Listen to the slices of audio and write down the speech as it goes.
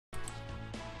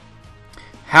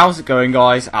How's it going,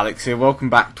 guys? Alex here, welcome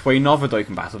back to another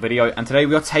Dokkan Battle video, and today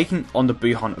we are taking on the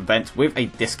Buuhan event with a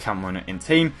discount runner in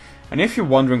team. And if you're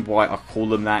wondering why I call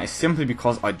them that, it's simply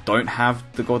because I don't have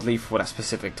the God Leaf for that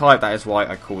specific type. That is why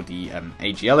I called the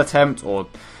AGL attempt, or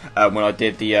when I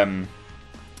did the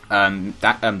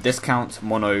discount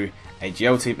mono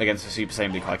AGL team against the Super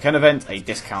Saiyan Blue Kaiken event, a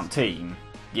discount team.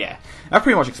 Yeah, that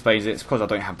pretty much explains it. It's because I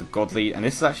don't have the God Leaf, and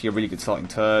this is actually a really good starting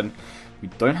turn. We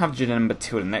don't have Janemba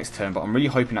till the next turn, but I'm really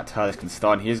hoping that Turles can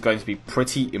stun. He is going to be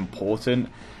pretty important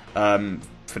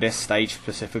for this stage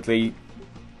specifically,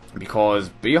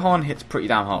 because Buuhan hits pretty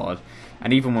damn hard,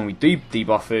 and even when we do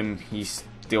debuff him, he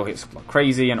still hits like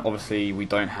crazy, and obviously we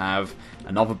don't have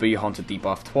another Buuhan to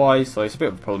debuff twice, so it's a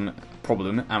bit of a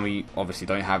problem, and we obviously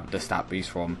don't have the stat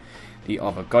boost from the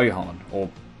other Gohan,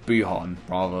 or Buuhan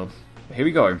rather. But here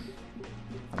we go.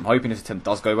 I'm hoping this attempt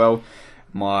does go well.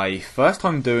 My first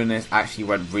time doing this actually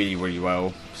went really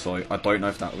well, so I don't know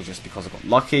if that was just because I got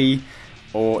lucky,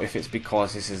 or if it's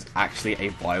because this is actually a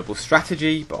viable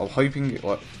strategy, but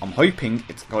I'm hoping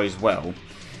it goes well.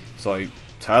 So,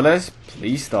 Turles,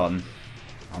 please stun.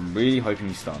 I'm really hoping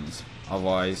he stuns.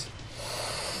 Otherwise,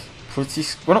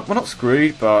 we're not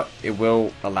screwed, but it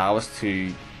will allow us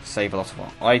to save a lot of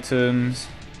our items.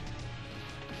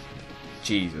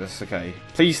 Jesus, okay.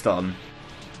 Please stun.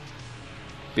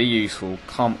 Be useful,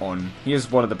 come on. He is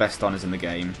one of the best stunners in the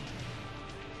game.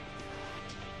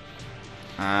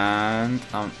 And,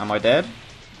 am I dead?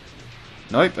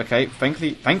 Nope, okay,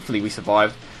 thankfully we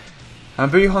survived. And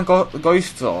Buuhan got the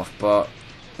ghosts off, but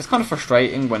it's kind of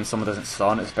frustrating when someone doesn't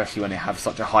stun, especially when they have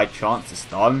such a high chance to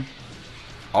stun.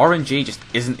 RNG just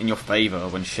isn't in your favour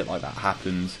when shit like that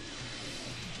happens.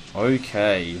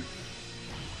 Okay.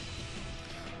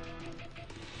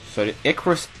 So the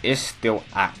Icarus is still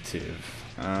active.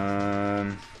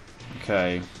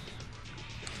 Okay.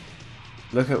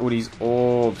 Look at all these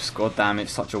orbs. God damn,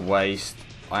 it's such a waste.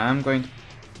 I am going to...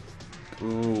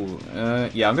 Ooh,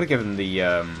 yeah, I'm going to give him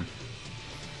the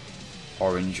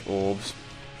orange orbs.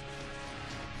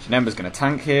 Janemba's going to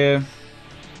tank here.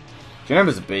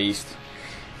 Janemba's a beast.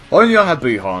 Only I had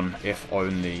Buuhan, if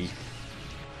only.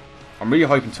 I'm really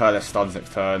hoping Turles stuns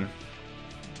next turn.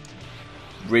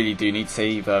 Really do need to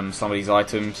save some of these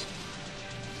items.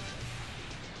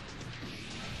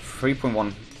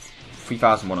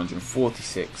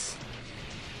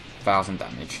 3,146,000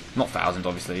 damage. Not 1,000,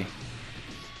 obviously.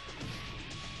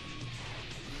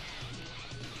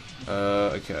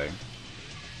 Okay.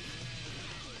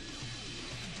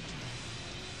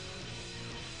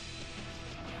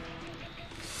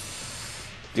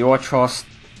 Do I trust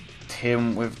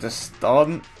him with the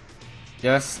stun?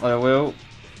 Yes, I will.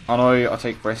 I know I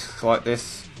take risks like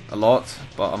this a lot,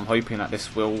 but I'm hoping that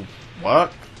this will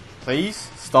work. Please,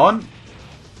 stun.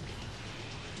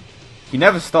 He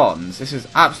never stuns. This is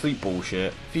absolute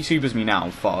bullshit. If he supers me now, I'm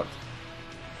fucked.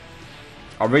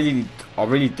 I really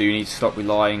do need to stop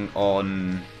relying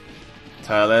on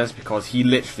Turles, because he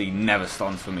literally never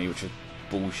stuns for me, which is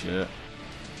bullshit.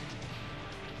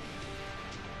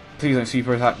 Please don't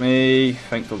super attack me.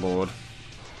 Thank the Lord.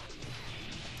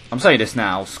 I'm saying this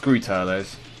now. Screw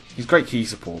Turles. He's great key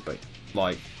support, but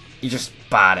like, he's just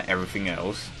bad at everything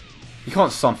else. He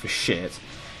can't stun for shit.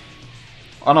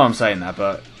 I know I'm saying that,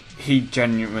 but he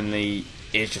genuinely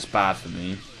is just bad for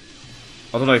me.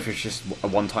 I don't know if it's just a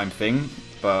one-time thing,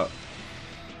 but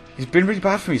he's been really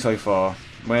bad for me so far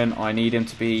when I need him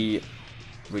to be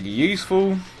really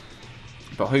useful.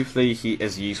 But hopefully he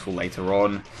is useful later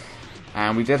on.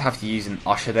 And we did have to use an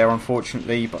Usher there,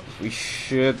 unfortunately, but we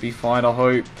should be fine, I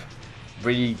hope.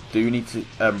 Really do need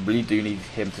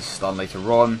him to stun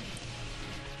later on.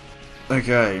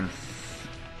 Okay.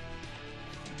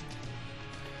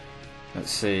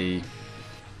 Let's see.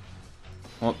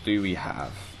 What do we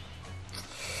have?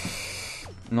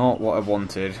 Not what I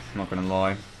wanted, not gonna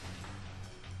lie.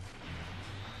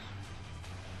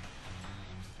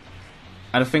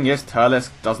 And the thing is,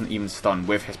 Turles doesn't even stun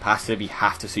with his passive. You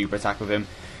have to super attack with him.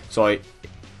 So,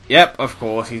 yep, of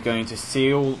course, he's going to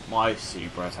seal my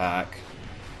super attack.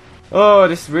 Oh,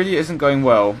 this really isn't going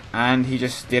well. And he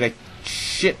just did a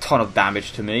shit ton of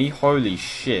damage to me. Holy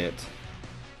shit.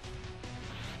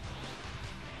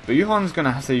 Buuhan's going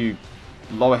to have to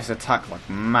lower his attack like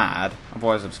mad,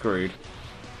 otherwise I'm screwed.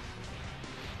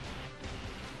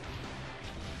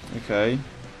 Okay.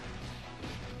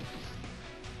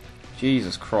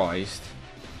 Jesus Christ.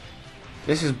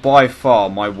 This is by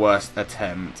far my worst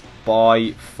attempt.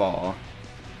 By far.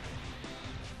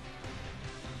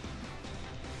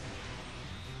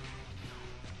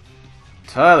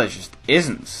 Turles just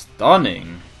isn't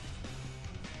stunning.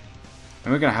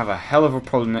 And we're going to have a hell of a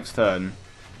problem next turn.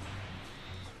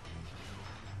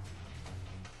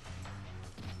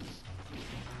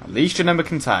 At least your number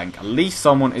can tank. At least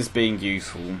someone is being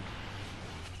useful.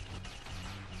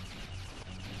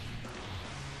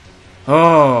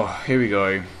 Oh, here we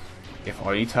go. If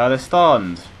only Turles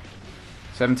stunned.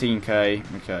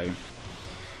 17k, okay.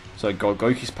 So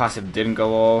Goku's passive didn't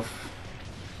go off.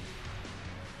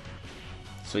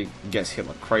 So he gets hit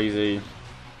like crazy.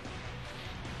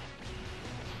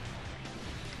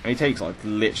 And he takes like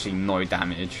literally no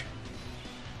damage.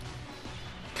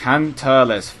 Can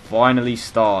Turles finally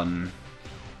stun?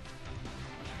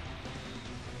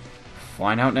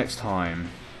 Find out next time.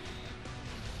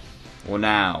 Or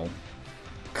now.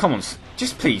 Come on,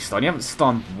 just please stun. You haven't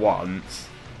stunned once.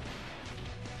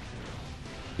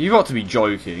 You've got to be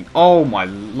joking. Oh my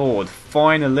lord,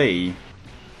 finally.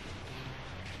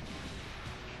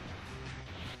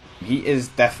 He is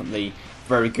definitely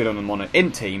very good on the mono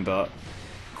INT team, but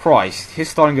Christ, his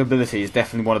stunning ability is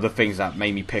definitely one of the things that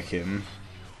made me pick him.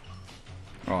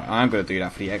 Right, I'm going to do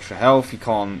that for the extra health. He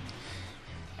can't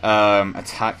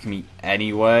attack me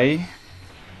anyway.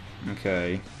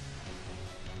 Okay.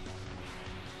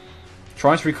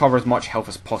 Trying to recover as much health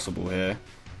as possible here.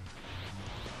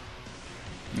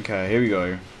 Okay, here we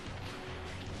go.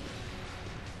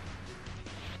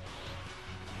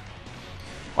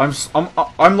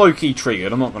 I'm low-key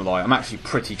triggered, I'm not gonna lie. I'm actually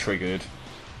pretty triggered.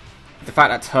 The fact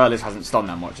that Turles hasn't stunned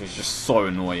that much is just so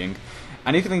annoying.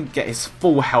 And he's gonna get his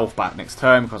full health back next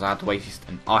turn because I had to waste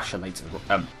an Usher later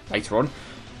on.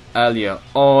 Earlier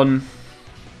on.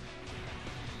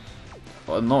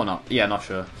 Well, yeah, an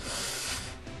Usher.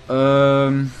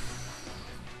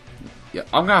 Yeah,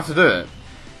 I'm gonna have to do it.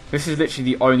 This is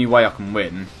literally the only way I can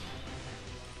win.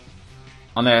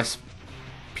 Unless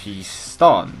he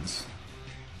stuns.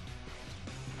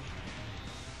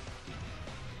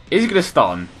 Is he gonna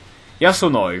stun? Yes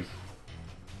or no?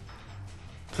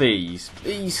 Please.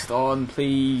 Please stun.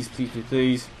 Please. Please, please,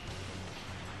 please.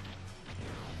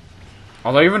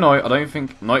 I don't even know. I don't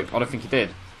think... Nope, I don't think he did.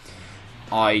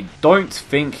 I don't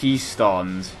think he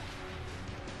stunned.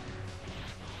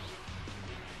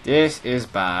 This is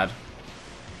bad.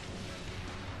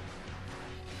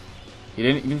 He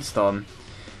didn't even stun.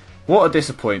 What a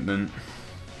disappointment.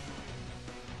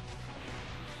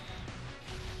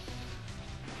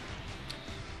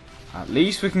 At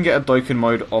least we can get a Dokkan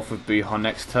mode off with Buuhan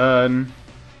next turn.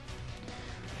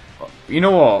 You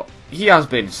know what? He has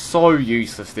been so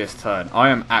useless this turn. I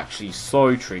am actually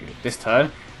so triggered. This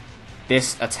turn.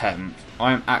 This attempt.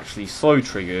 I am actually so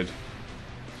triggered.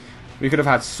 We could have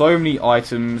had so many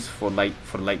items for the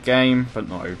late game, but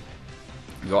no.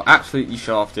 We got absolutely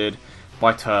shafted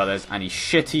by Turles and his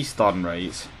shitty stun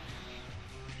rates.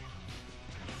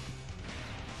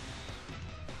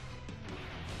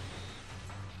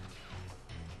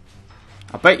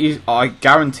 I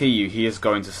guarantee you he is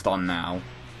going to stun now.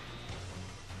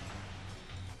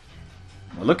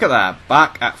 Well, look at that,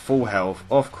 back at full health,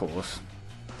 of course.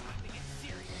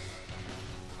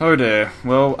 Oh dear,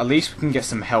 well at least we can get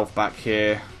some health back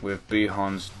here with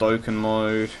Buuhan's Dokkan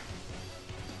mode.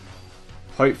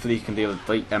 Hopefully he can deal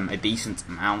a decent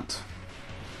amount.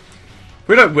 If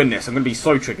we don't win this, I'm going to be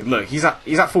so triggered. Look, he's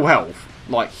at full health.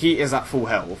 Like, he is at full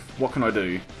health. What can I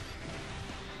do?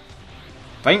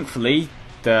 Thankfully,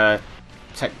 the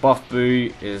Tech Buff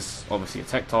Boo is obviously a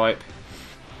Tech type.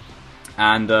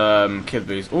 And Kid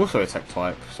Boo is also a Tech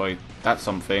type. So that's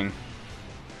something.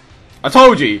 I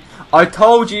told you! I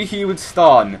told you he would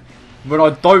stun. When I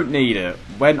don't need it.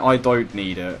 When I don't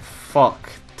need it.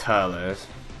 Fuck Turles.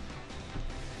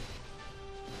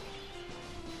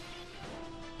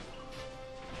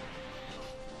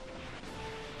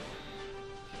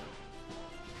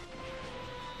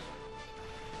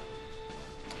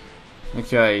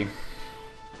 Okay.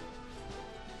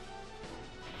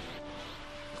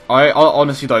 I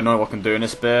honestly don't know what I can do in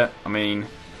this bit. I mean,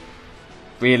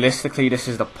 realistically, this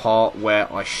is the part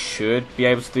where I should be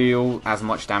able to deal as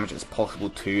much damage as possible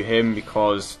to him,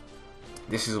 because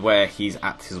this is where he's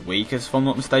at his weakest, if I'm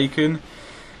not mistaken.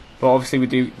 But obviously we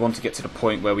do want to get to the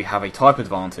point where we have a type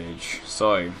advantage.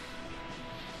 So,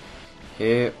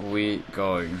 here we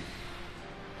go.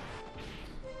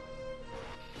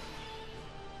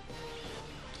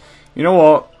 You know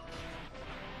what?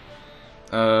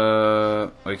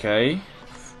 Okay.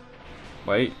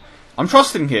 Wait. I'm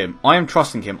trusting him. I am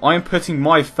trusting him. I am putting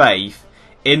my faith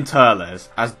in Turles,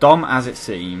 as dumb as it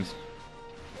seems.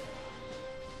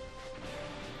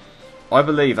 I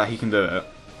believe that he can do it.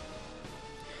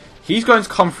 He's going to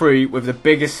come through with the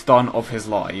biggest stun of his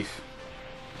life.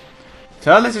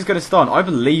 Turles is going to stun. I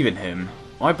believe in him.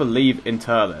 I believe in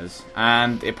Turles.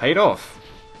 And it paid off.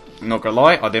 I'm not going to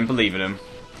lie, I didn't believe in him.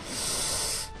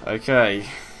 Okay.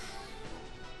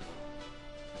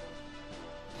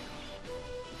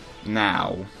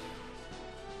 Now,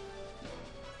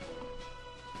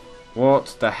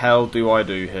 what the hell do I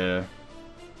do here?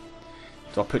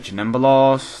 Do I put your number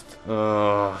last?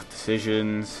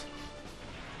 Decisions.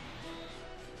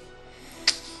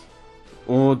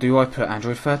 Or do I put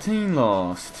Android 13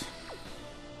 last?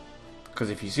 Because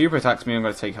if he super attacks me, I'm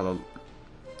going to take hella...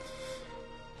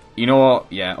 You know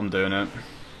what? Yeah, I'm doing it.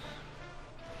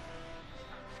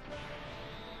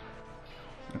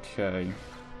 Okay.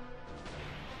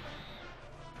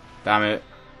 Damn it.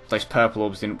 Those purple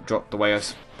orbs didn't drop the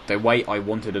way I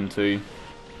wanted them to.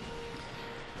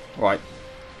 Right.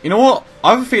 You know what?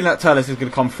 I have a feeling that Turles is going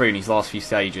to come through in these last few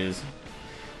stages.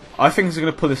 I think he's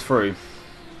going to pull this through.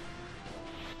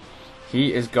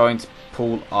 He is going to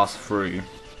pull us through.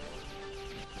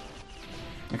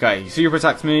 Okay, super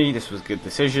attacks me. This was a good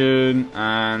decision.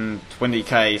 And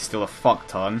 20k is still a fuck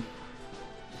ton.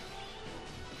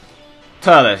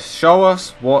 Turles, show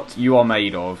us what you are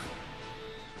made of.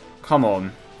 Come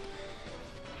on.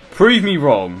 Prove me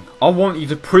wrong. I want you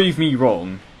to prove me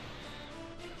wrong.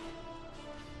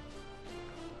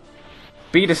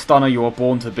 Be the stunner you are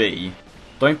born to be.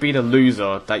 Don't be the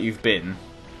loser that you've been.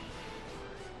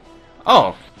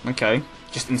 Oh, okay.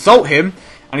 Just insult him,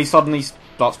 and he suddenly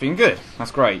starts being good.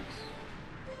 That's great.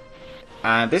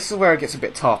 And this is where it gets a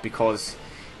bit tough, because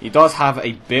he does have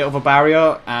a bit of a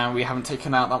barrier, and we haven't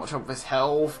taken out that much of his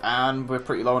health, and we're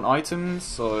pretty low on items,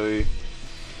 so...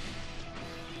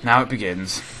 Now it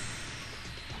begins.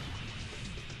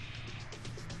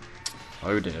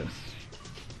 Oh dear.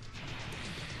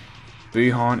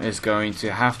 Buuhan is going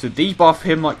to have to debuff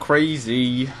him like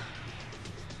crazy.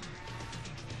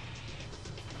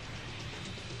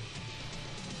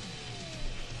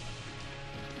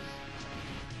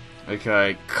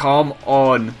 Okay, come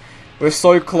on. We're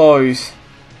so close.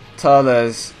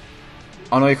 Turles,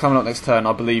 I know you're coming up next turn.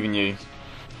 I believe in you.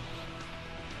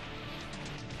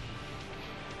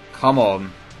 Come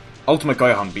on. Ultimate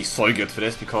Gohan would be so good for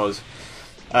this because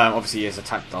obviously his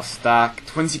attack does stack.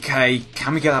 20k,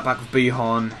 can we get that back with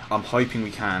Buuhan? I'm hoping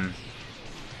we can.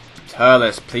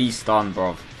 Turles, please stun,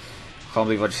 bruv. Can't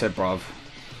believe I just said bruv.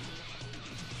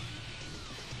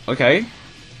 Okay.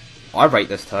 I rate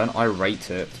this turn. I rate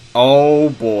it. Oh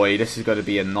boy, this is going to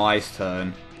be a nice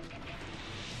turn.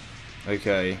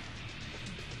 Okay.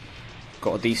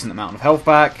 Got a decent amount of health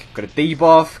back. Got a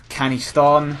debuff. Can he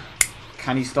stun?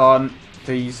 Can he stun?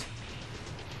 Please.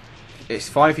 It's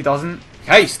fine if he doesn't.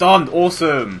 Okay, stunned.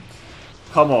 Awesome.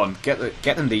 Come on, get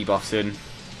them debuffs in.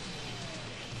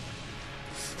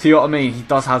 See what I mean? He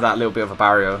does have that little bit of a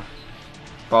barrier,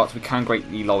 but we can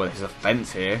greatly lower his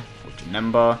offense here.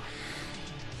 Janemba.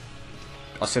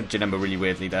 I said Janemba really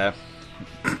weirdly there.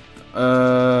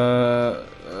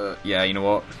 Yeah, you know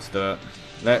what? Let's do it.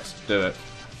 Let's do it.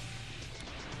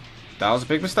 That was a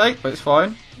big mistake, but it's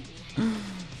fine.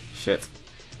 Shit.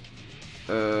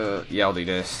 Yeah, I'll do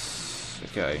this.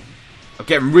 Okay. I'm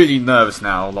getting really nervous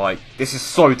now. Like, this is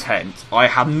so tense. I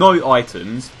have no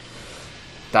items.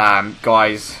 Damn,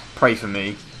 guys, pray for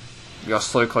me. We are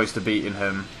so close to beating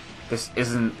him. This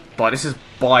isn't, but this is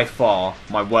by far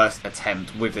my worst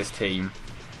attempt with this team.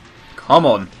 Come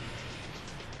on.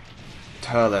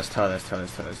 Turles.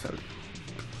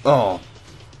 Oh,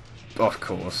 of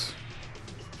course.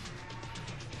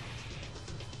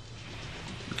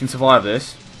 We can survive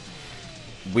this.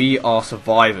 We are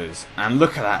survivors. And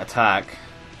look at that attack.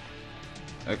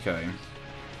 Okay.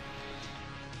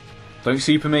 Don't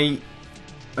super me.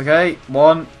 Okay,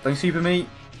 one. Don't super me.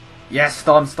 Yes,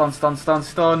 stun. Stun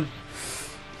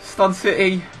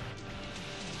City.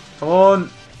 Come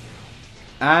on.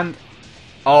 And...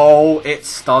 oh, it's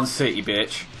Stun City,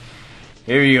 bitch.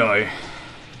 Here we go.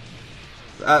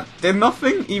 Did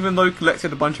nothing, even though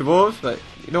collected a bunch of orbs, but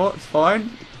you know what, it's fine.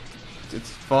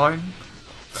 It's fine.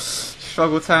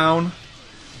 Struggle Town.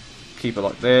 Keep it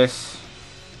like this.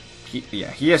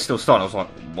 Yeah, he is still stunned. I was like,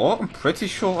 what? I'm pretty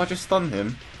sure I just stunned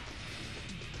him.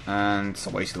 And it's a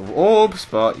waste of orbs,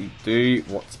 but you do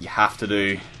what you have to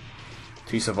do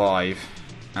to survive.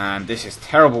 And this is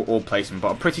terrible orb placement,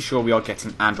 but I'm pretty sure we are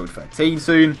getting Android 13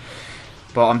 soon.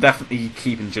 But I'm definitely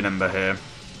keeping Janemba here.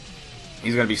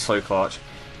 He's going to be so clutch.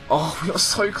 Oh, we are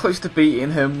so close to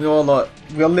beating him. We are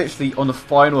literally on the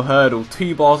final hurdle.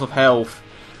 2 bars of health.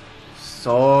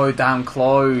 So damn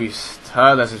close.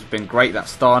 Turles has been great, that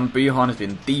stun. Buuhan has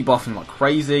been debuffing like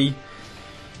crazy.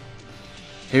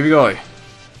 Here we go.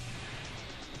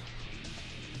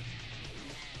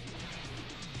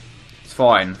 It's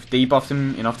fine. We've debuffed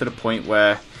him enough to the point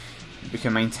where we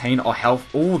can maintain our health.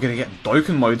 Oh, we're going to get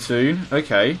Dokkan mode soon.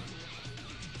 Okay.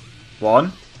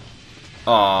 1.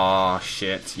 Ah,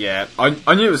 shit. Yeah.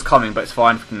 I knew it was coming, but it's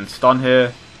fine. We can stun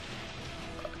here.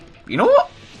 You know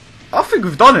what? I think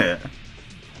we've done it.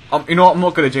 You know what? I'm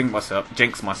not going to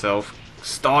jinx myself.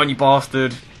 Stun, you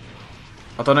bastard.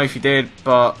 I don't know if you did,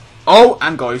 but... Oh,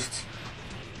 and Ghost.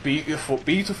 Beautiful,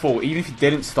 beautiful. Even if he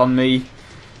didn't stun me,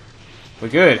 we're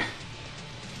good.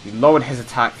 We lowered his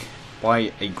attack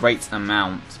by a great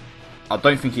amount. I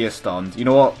don't think he is stunned. You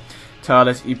know what?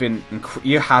 Turles,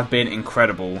 you have been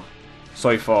incredible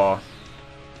so far.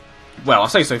 Well, I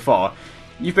say so far.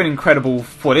 You've been incredible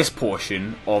for this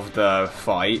portion of the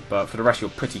fight, but for the rest you're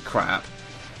pretty crap.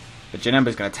 But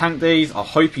Janemba's going to tank these. I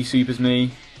hope he supers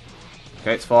me.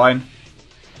 Okay, it's fine.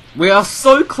 We are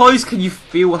so close. Can you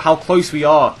feel how close we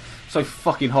are? So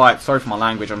fucking hyped. Sorry for my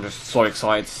language. I'm just so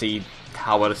excited to see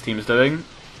how well this team is doing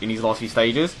in these last few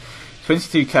stages.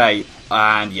 22k,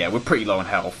 and yeah, we're pretty low on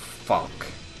health. Fuck.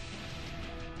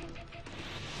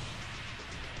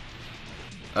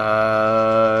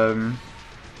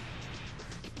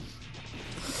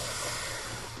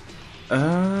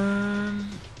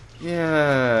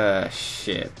 Yeah,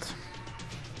 shit.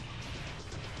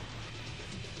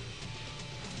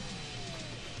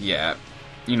 Yeah,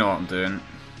 you know what I'm doing.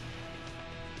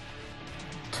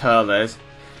 Turles,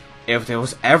 if there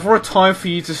was ever a time for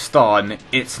you to stun,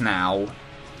 it's now.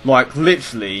 Like,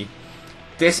 literally,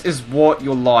 this is what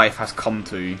your life has come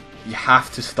to. You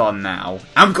have to stun now.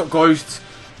 And we've got Ghosts.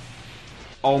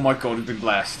 Oh my god, we've been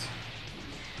blessed.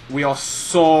 We are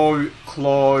so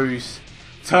close.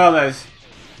 Turles,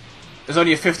 there's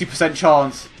only a 50%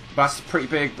 chance. That's pretty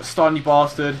big, but stun, you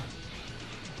bastard.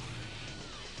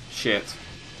 Shit.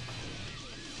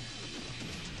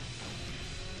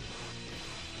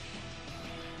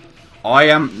 I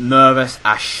am nervous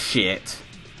as shit.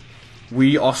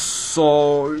 We are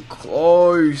so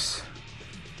close.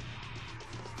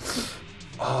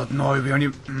 Oh no, we only...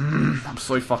 I'm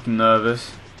so fucking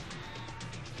nervous.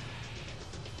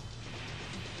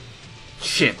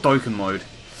 Shit, Dokkan mode.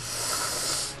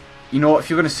 You know what, if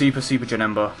you're gonna super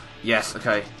Janemba. Yes,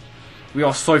 okay. We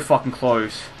are so fucking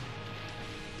close.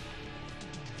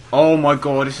 Oh my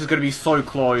god, this is gonna be so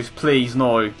close. Please,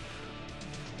 no.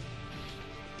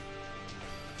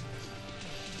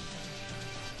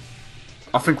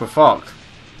 I think we're fucked.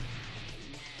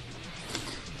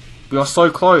 We are so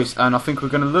close, and I think we're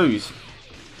going to lose.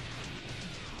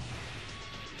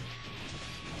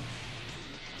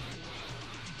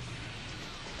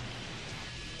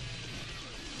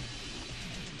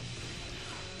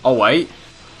 Oh wait.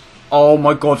 Oh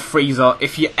my god, Frieza.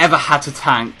 If you ever had to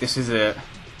tank, this is it.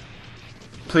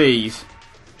 Please.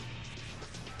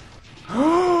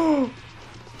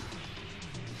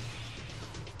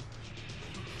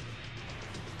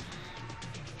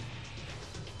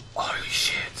 Holy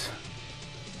shit.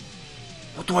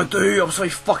 What do I do? I'm so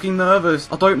fucking nervous.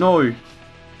 I don't know.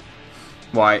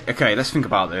 Right, okay, let's think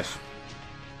about this.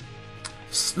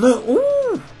 Look,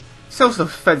 ooh!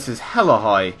 Self-defense is hella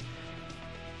high.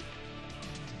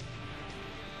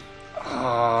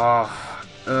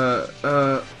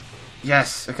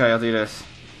 Yes, okay, I'll do this.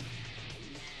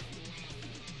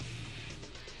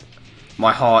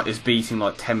 My heart is beating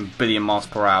like 10 billion miles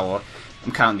per hour.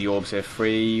 I'm counting the orbs here.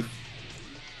 3.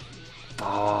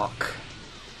 Fuck.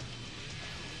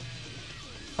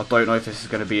 I don't know if this is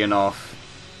going to be enough.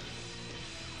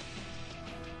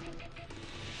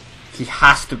 He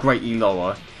has to greatly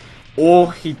lower,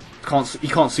 or he can't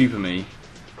super me.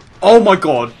 Oh my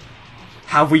god!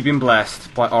 Have we been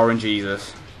blessed by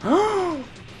RNGesus?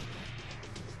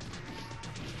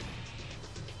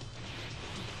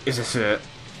 Is this it?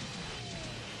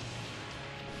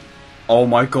 Oh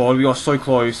my god, we are so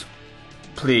close.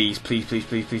 Please, please, please,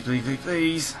 please, please, please, please,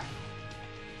 please.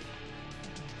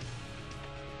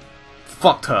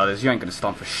 Fuck Turles, you ain't gonna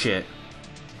stun for shit.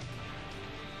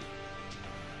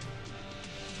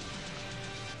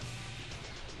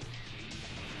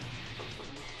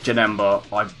 Janemba,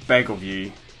 I beg of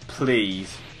you,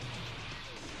 please.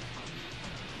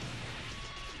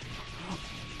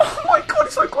 Oh my god,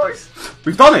 it's so close.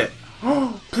 We've done it.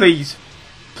 Please.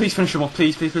 Please finish him off,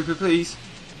 please, please, please, please, please.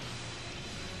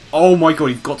 Oh my god,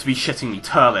 you've got to be shitting me,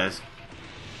 Turles.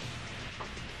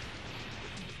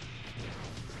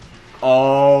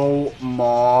 Oh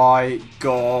my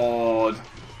god.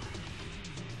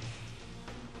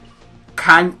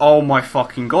 Oh my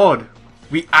fucking god.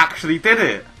 We actually did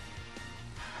it.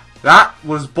 That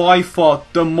was by far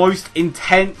the most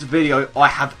intense video I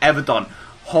have ever done.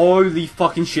 Holy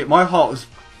fucking shit, my heart was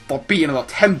beating about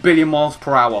 10 billion miles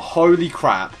per hour. Holy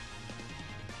crap.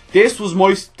 This was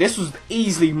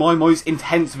easily my most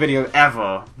intense video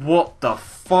ever. What the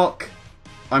fuck?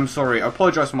 I'm sorry, I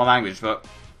apologise for my language, but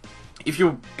if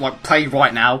you like play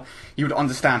right now, you would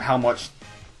understand how much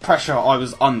pressure I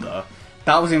was under.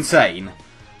 That was insane.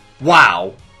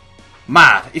 Wow.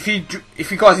 Mad. If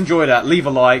you guys enjoyed that, leave a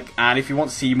like, and if you want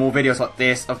to see more videos like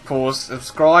this, of course,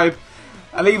 subscribe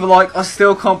and leave a like. I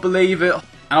still can't believe it. And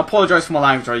I apologise for my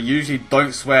language. I usually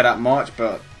don't swear that much,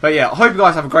 but yeah, I hope you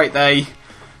guys have a great day,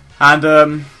 and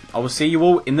I will see you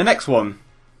all in the next one.